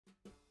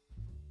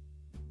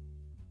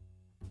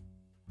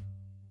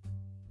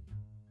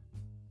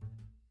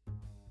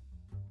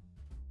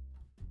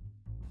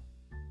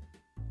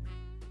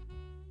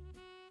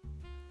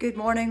Good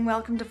morning,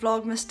 welcome to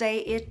Vlogmas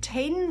Day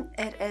 18.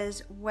 It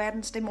is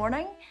Wednesday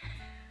morning.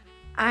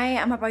 I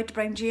am about to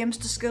bring James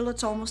to school,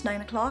 it's almost 9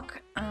 o'clock,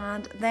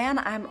 and then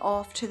I'm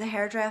off to the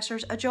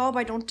hairdressers, a job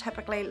I don't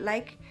typically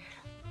like,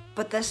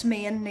 but this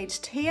mane needs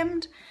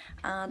tamed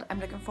and I'm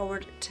looking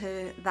forward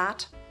to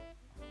that.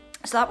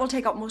 So that will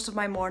take up most of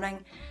my morning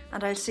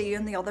and I'll see you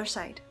on the other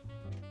side.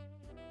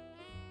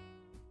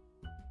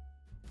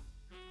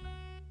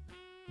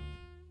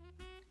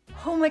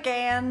 Home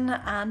again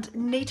and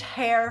neat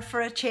hair for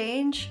a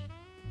change.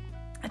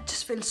 It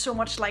just feels so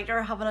much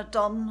lighter having it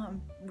done.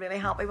 I'm really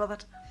happy with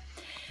it.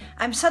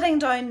 I'm sitting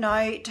down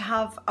now to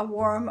have a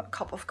warm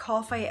cup of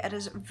coffee. It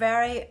is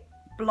very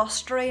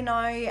blustery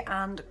now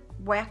and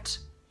wet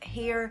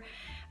here.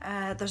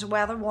 There's a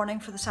weather warning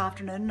for this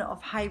afternoon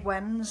of high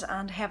winds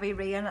and heavy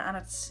rain,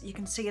 and you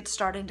can see it's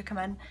starting to come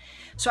in.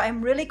 So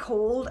I'm really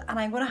cold and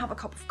I'm going to have a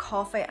cup of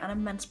coffee and a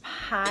mince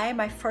pie,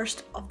 my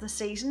first of the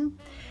season.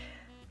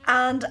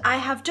 And I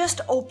have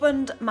just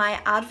opened my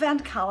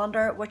advent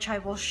calendar, which I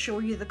will show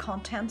you the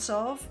contents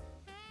of.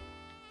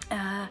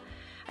 I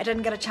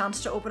didn't get a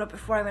chance to open it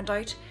before I went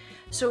out.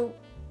 So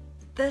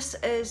this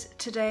is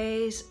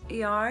today's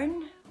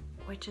yarn,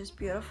 which is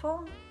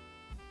beautiful.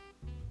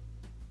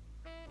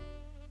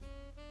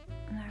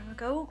 And there we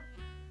go.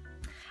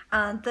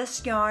 And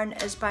this yarn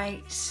is by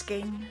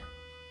Skein.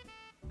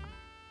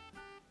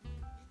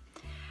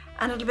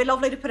 And it'll be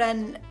lovely to put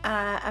in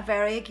a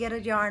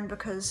variegated yarn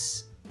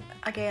because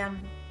again,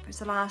 because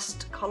the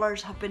last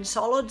colours have been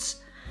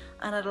solids,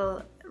 and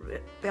it'll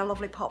be a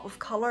lovely pop of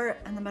colour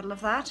in the middle of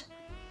that.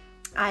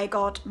 I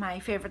got my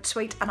favourite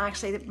sweet, and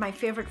actually my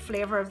favourite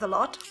flavour of the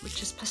lot,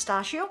 which is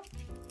pistachio.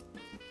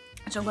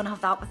 So I'm going to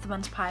have that with the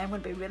mince pie. I'm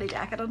going to be really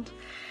decadent.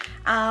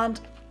 And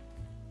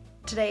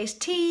today's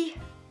tea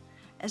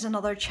is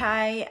another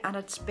chai, and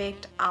it's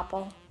baked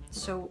apple.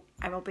 So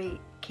I will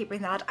be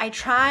keeping that. I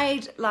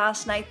tried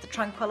last night the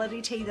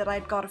tranquility tea that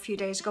I'd got a few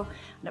days ago,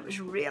 and it was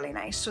really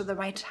nice, so there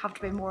might have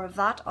to be more of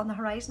that on the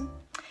horizon.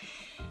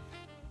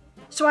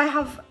 So I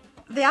have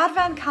the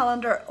advent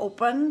calendar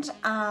opened,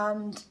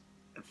 and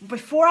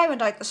before I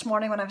went out this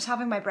morning when I was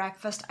having my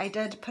breakfast, I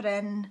did put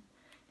in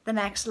the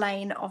next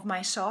line of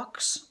my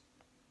socks.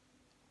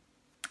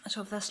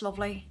 So this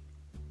lovely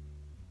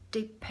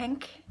deep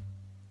pink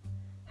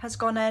has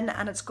gone in,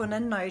 and it's gone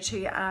in now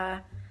to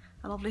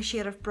a lovely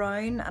shade of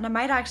brown, and I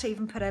might actually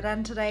even put it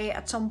in today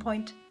at some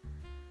point.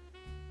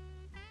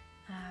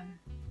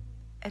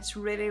 It's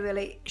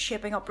really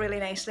shaping up really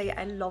nicely.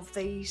 I love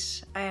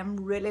these. I am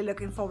really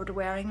looking forward to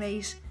wearing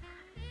these.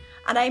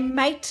 And I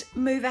might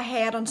move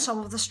ahead on some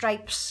of the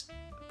stripes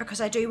because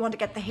I do want to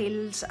get the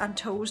heels and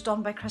toes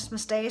done by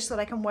Christmas Day so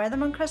that I can wear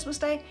them on Christmas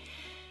Day.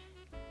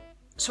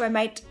 So I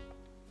might,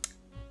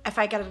 if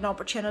I get an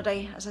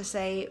opportunity, as I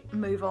say,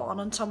 move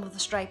on some of the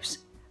stripes.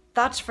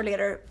 That's for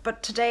later,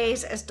 but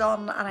today's is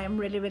done and I'm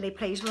really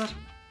pleased with it.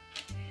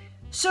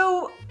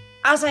 So,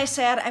 as I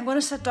said, I'm going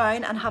to sit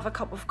down and have a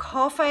cup of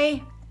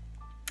coffee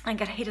and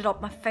get heated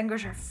up. My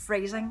fingers are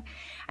freezing.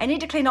 I need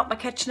to clean up my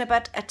kitchen a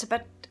bit. It's a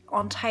bit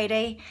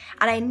untidy,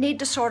 and I need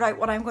to sort out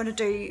what I'm going to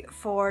do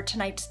for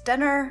tonight's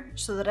dinner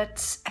so that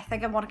I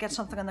think I want to get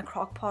something in the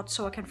crock pot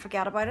so I can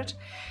forget about it.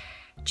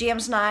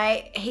 James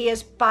and he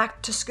is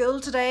back to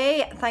school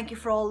today. Thank you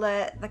for all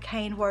the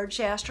kind words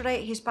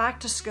yesterday. He's back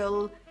to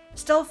school.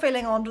 Still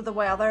feeling under the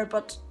weather,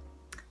 but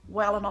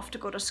well enough to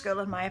go to school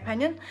in my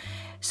opinion.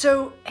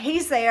 So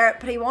he's there,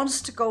 but he wants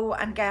to go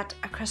and get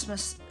a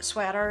Christmas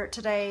sweater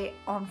today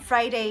on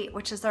Friday,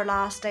 which is their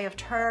last day of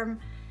term.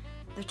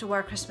 They're to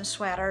wear Christmas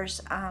sweaters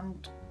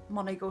and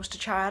money goes to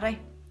charity,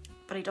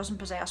 but he doesn't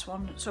possess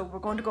one. So we're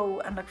going to go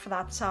and look for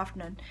that this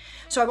afternoon.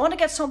 So I want to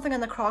get something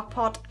in the crock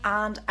pot,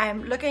 and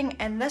I'm looking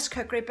in this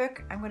cookery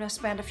book. I'm going to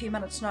spend a few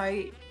minutes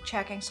now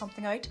checking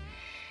something out.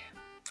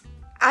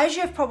 As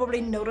you've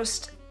probably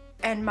noticed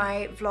in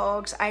my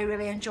vlogs, I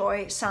really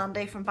enjoy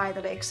Sandy from By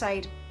the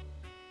Lakeside.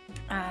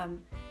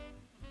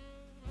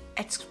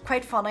 It's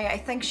quite funny. I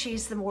think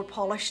she's the more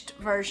polished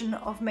version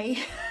of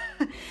me.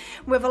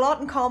 We have a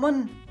lot in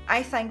common,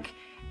 I think,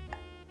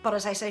 but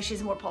as I say, she's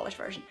the more polished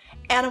version.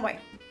 Anyway,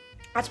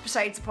 that's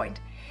besides the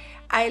point.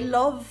 I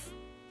love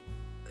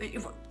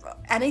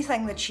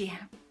anything that she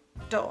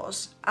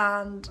does,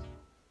 and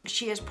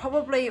she is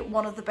probably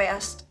one of the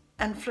best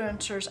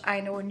influencers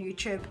I know on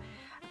YouTube.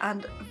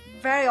 And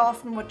very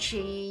often what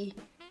she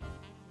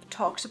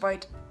talks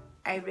about,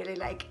 I really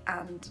like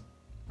and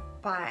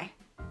buy.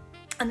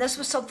 And this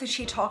was something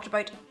she talked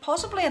about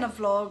possibly in a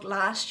vlog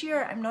last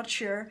year, I'm not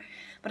sure.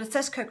 But it's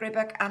this cookery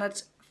book, and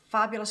it's a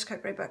fabulous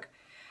cookery book.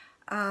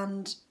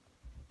 And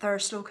there are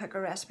slow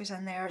cooker recipes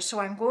in there. So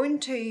I'm going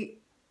to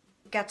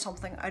get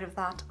something out of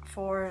that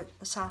for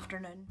this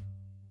afternoon.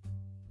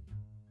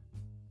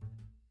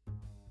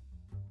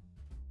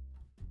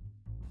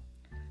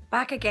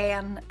 Back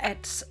again,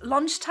 it's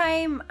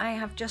lunchtime. I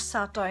have just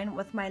sat down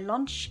with my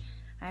lunch.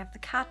 I have the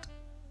cat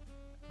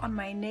on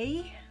my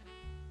knee.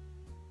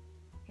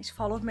 He's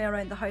followed me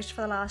around the house for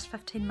the last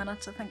 15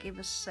 minutes. I think he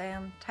was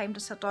saying time to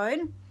sit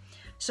down.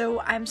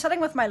 So I'm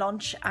sitting with my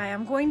lunch. I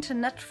am going to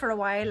knit for a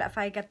while if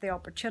I get the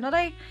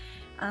opportunity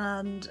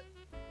and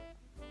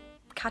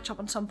catch up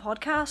on some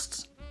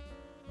podcasts.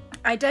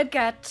 I did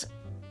get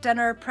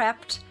dinner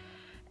prepped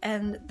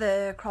in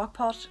the crock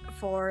pot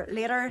for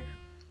later.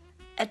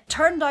 It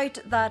turned out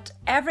that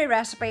every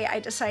recipe I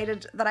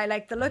decided that I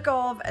liked the look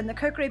of in the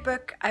cookery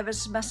book, I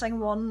was missing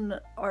 1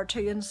 or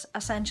 2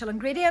 essential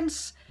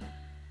ingredients.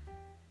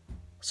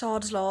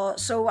 Sod's law.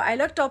 So I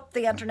looked up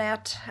the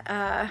internet,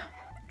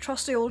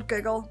 trusty old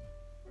Google,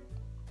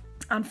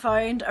 and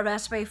found a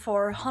recipe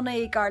for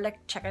honey garlic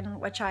chicken,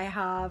 which I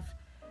have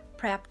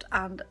prepped,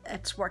 and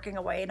it's working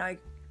away now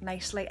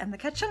nicely in the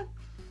kitchen.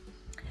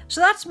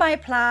 So that's my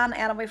plan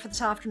anyway for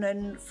this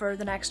afternoon for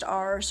the next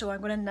hour or so.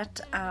 I'm going to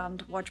knit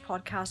and watch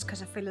podcasts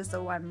because I feel as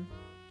though I'm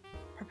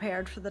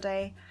prepared for the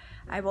day.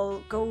 I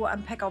will go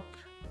and pick up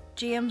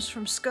James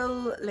from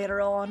school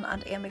later on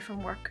and Amy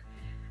from work,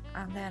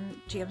 and then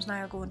James and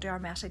I will go and do our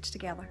message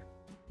together.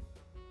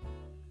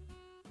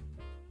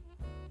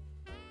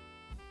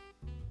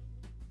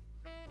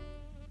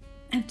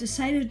 I've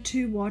decided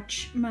to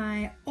watch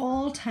my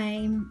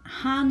all-time,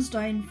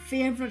 hands-down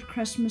favourite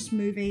Christmas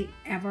movie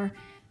ever.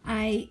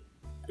 I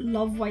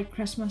love White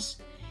Christmas.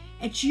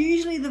 It's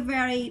usually the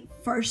very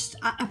first,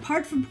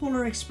 apart from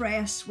Polar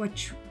Express,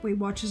 which we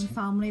watch as a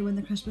family when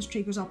the Christmas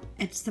tree goes up,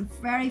 it's the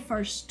very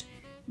first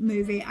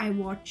movie I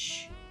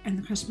watch in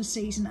the Christmas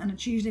season, and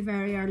it's usually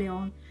very early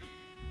on.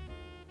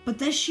 But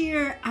this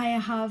year I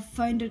have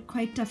found it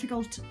quite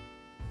difficult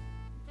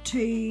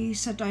to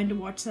sit down to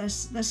watch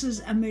this. This is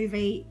a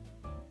movie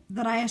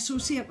that I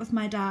associate with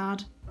my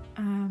dad.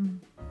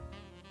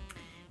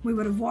 We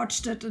would have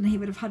watched it and he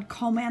would have had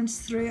comments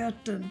through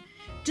it and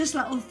just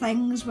little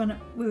things when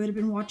we would have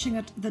been watching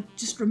it that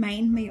just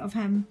remind me of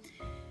him.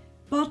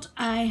 But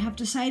I have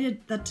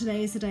decided that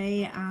today is the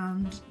day,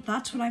 and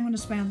that's what I'm going to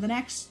spend the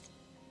next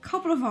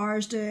couple of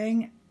hours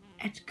doing.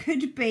 It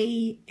could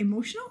be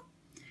emotional,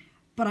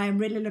 but I'm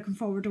really looking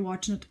forward to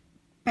watching it.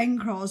 Bing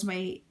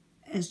Crosby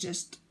is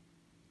just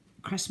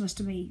Christmas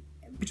to me.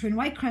 Between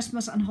White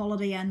Christmas and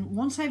Holiday Inn,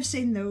 once I've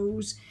seen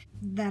those,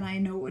 then I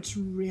know it's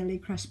really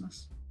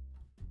Christmas.